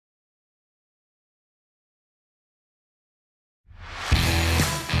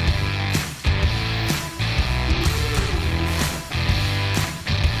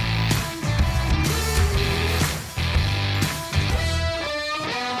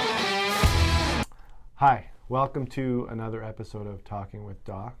Hi, welcome to another episode of Talking with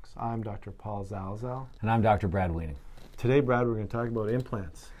Docs. I'm Dr. Paul Zalzal. And I'm Dr. Brad Wiening. Today, Brad, we're going to talk about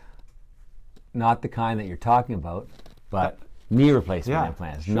implants. Not the kind that you're talking about, but knee replacement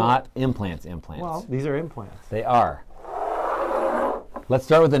implants, sure. not implants. Well, these are implants. They are. Let's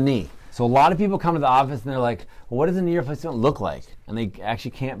start with the knee. So a lot of people come to the office and they're like, well, what does a knee replacement look like? And they actually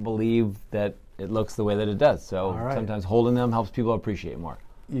can't believe that it looks the way that it does. So sometimes holding them helps people appreciate more.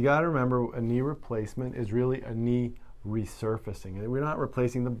 You got to remember, a knee replacement is really a knee resurfacing. We're not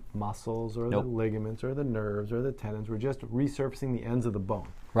replacing the muscles or the ligaments or the nerves or the tendons. We're just resurfacing the ends of the bone.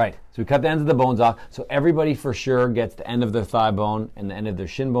 Right. So we cut the ends of the bones off. So everybody for sure gets the end of their thigh bone and the end of their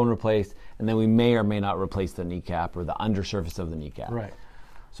shin bone replaced. And then we may or may not replace the kneecap or the undersurface of the kneecap. Right.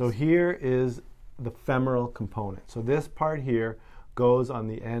 So here is the femoral component. So this part here goes on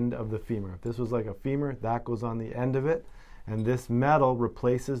the end of the femur. If this was like a femur, that goes on the end of it. And this metal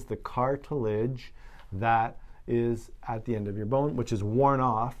replaces the cartilage that is at the end of your bone, which is worn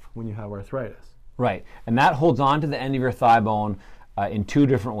off when you have arthritis. Right. And that holds on to the end of your thigh bone in two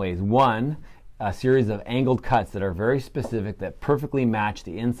different ways. One, a series of angled cuts that are very specific that perfectly match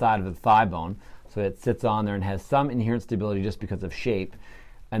the inside of the thigh bone. So it sits on there and has some inherent stability just because of shape.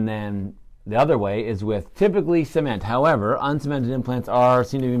 And then the other way is with typically cement. However, uncemented implants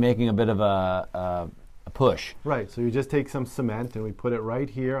seem to be making a bit of a push. Right, so you just take some cement and we put it right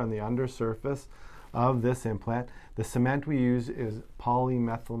here on the undersurface of this implant. The cement we use is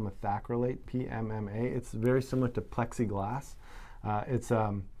polymethyl methacrylate, PMMA. It's very similar to plexiglass. It's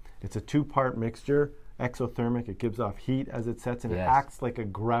a two-part mixture, exothermic. It gives off heat as it sets, and it acts like a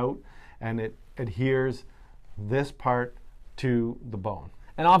grout, and it adheres this part to the bone.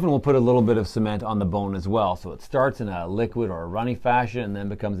 And often we'll put a little bit of cement on the bone as well. So it starts in a liquid or a runny fashion and then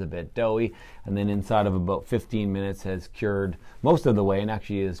becomes a bit doughy. And then inside of about 15 minutes has cured most of the way and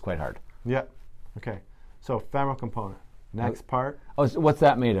actually is quite hard. Yeah. Okay. So femoral component. Next part. Oh, so what's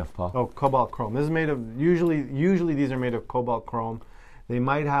that made of, Paul? Oh, cobalt chrome. This is made of, usually these are made of cobalt chrome. They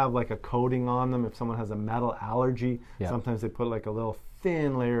might have like a coating on them if someone has a metal allergy. Yeah. Sometimes they put like a little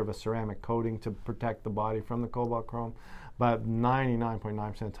thin layer of a ceramic coating to protect the body from the cobalt chrome. But 99.9%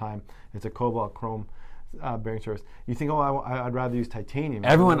 of the time, it's a cobalt chrome bearing surface. You think, oh, I'd rather use titanium.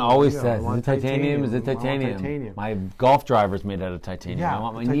 Everyone always says, is it titanium? Is it titanium? My golf driver's made out of titanium. I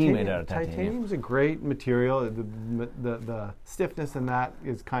want my knee made out of titanium. Titanium is a great material. The stiffness in that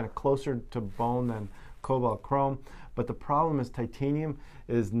is kind of closer to bone than cobalt chrome. But the problem is titanium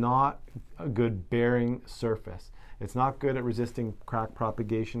is not a good bearing surface. It's not good at resisting crack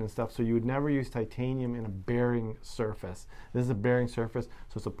propagation and stuff, so you would never use titanium in a bearing surface. This is a bearing surface,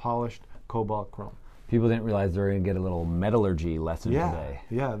 so it's a polished cobalt chrome. People didn't realize they were going to get a little metallurgy lesson today.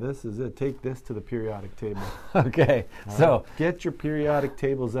 Yeah, this is it. Take this to the periodic table. Okay, so get your periodic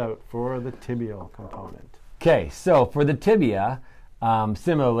tables out for the tibial component. Okay, so for the tibia,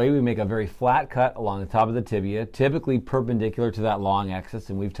 similarly, we make a very flat cut along the top of the tibia, typically perpendicular to that long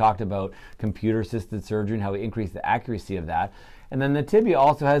axis, and we've talked about computer-assisted surgery and how we increase the accuracy of that. And then the tibia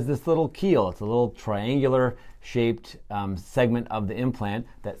also has this little keel. It's a little triangular-shaped segment of the implant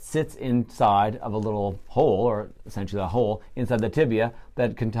that sits inside of a little hole, or essentially a hole, inside the tibia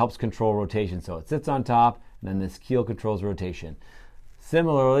that helps control rotation. So it sits on top, and then this keel controls rotation.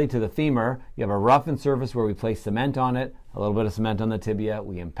 Similarly to the femur, you have a roughened surface where we place cement on it, a little bit of cement on the tibia,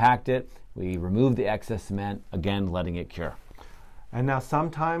 we impact it, we remove the excess cement, again letting it cure. And now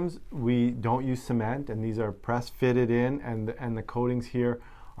sometimes we don't use cement, and these are press fitted in, and the coatings here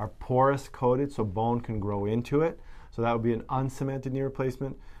are porous coated so bone can grow into it. So that would be an uncemented knee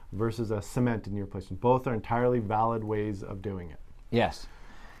replacement versus a cemented knee replacement. Both are entirely valid ways of doing it. Yes.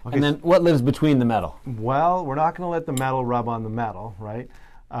 Okay, and then what lives between the metal? Well, we're not going to let the metal rub on the metal, right?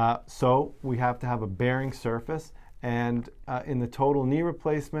 So we have to have a bearing surface, and in the total knee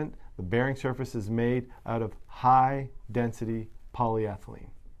replacement, the bearing surface is made out of high density polyethylene.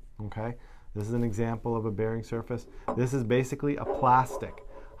 Okay, this is an example of a bearing surface. This is basically a plastic,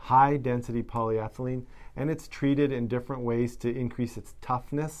 high density polyethylene, and it's treated in different ways to increase its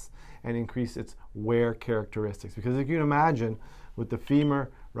toughness and increase its wear characteristics. Because if you can imagine, with the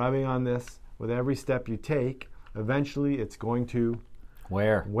femur rubbing on this with every step you take, eventually it's going to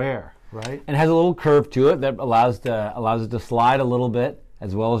wear, right? And it has a little curve to it that allows it to slide a little bit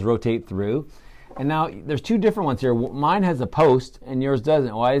as well as rotate through. And now there's two different ones here. Mine has a post and yours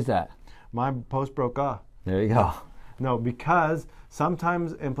doesn't. Why is that? My post broke off. There you go. No, because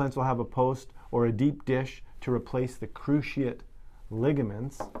sometimes implants will have a post or a deep dish to replace the cruciate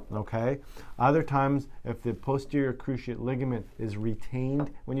ligaments, okay? Other times, if the posterior cruciate ligament is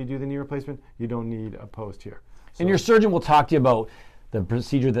retained when you do the knee replacement, you don't need a post here. And your surgeon will talk to you about the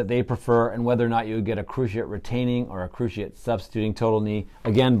procedure that they prefer, and whether or not you would get a cruciate retaining or a cruciate substituting total knee.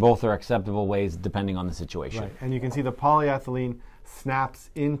 Again, both are acceptable ways depending on the situation. Right, and you can see the polyethylene snaps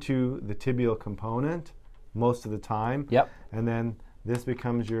into the tibial component most of the time. Yep. And then this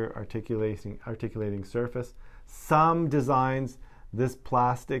becomes your articulating surface. Some designs, this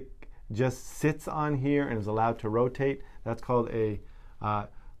plastic just sits on here and is allowed to rotate. That's called a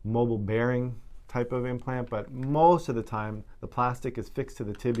mobile bearing type of implant, but most of the time the plastic is fixed to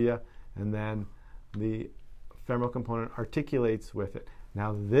the tibia and then the femoral component articulates with it.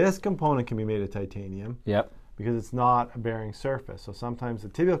 Now this component can be made of titanium. Yep. Because it's not a bearing surface. So sometimes the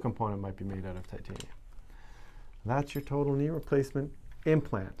tibial component might be made out of titanium. That's your total knee replacement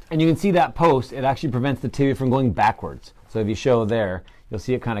implant. And you can see that post, it actually prevents the tibia from going backwards. So if you show there, you'll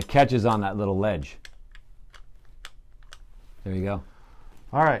see it kind of catches on that little ledge. There you go.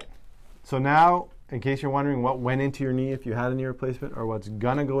 All right. So now, in case you're wondering what went into your knee if you had a knee replacement, or what's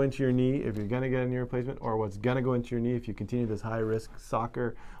going to go into your knee if you're going to get a knee replacement, or what's going to go into your knee if you continue this high-risk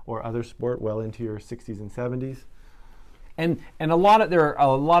soccer or other sport well into your 60s and 70s. And there are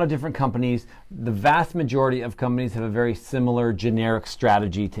a lot of different companies. The vast majority of companies have a very similar generic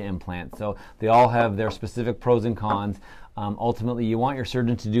strategy to implant. So they all have their specific pros and cons. Ultimately, you want your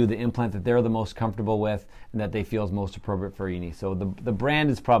surgeon to do the implant that they're the most comfortable with and that they feel is most appropriate for your knee. So the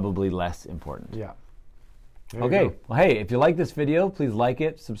brand is probably less important. Yeah. Okay. Well, hey, if you like this video, please like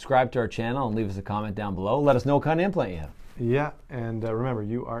it, subscribe to our channel, and leave us a comment down below. Let us know what kind of implant you have. Yeah, and remember,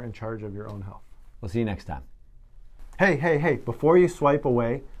 you are in charge of your own health. We'll see you next time. Hey, before you swipe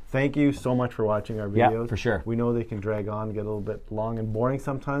away, thank you so much for watching our videos. Yeah, for sure. We know they can drag on, get a little bit long and boring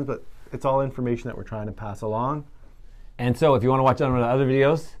sometimes, but it's all information that we're trying to pass along. And so if you want to watch some of the other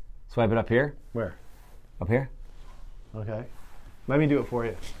videos, swipe it up here. Where? Up here. Okay. Let me do it for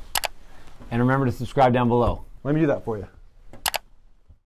you. And remember to subscribe down below. Let me do that for you.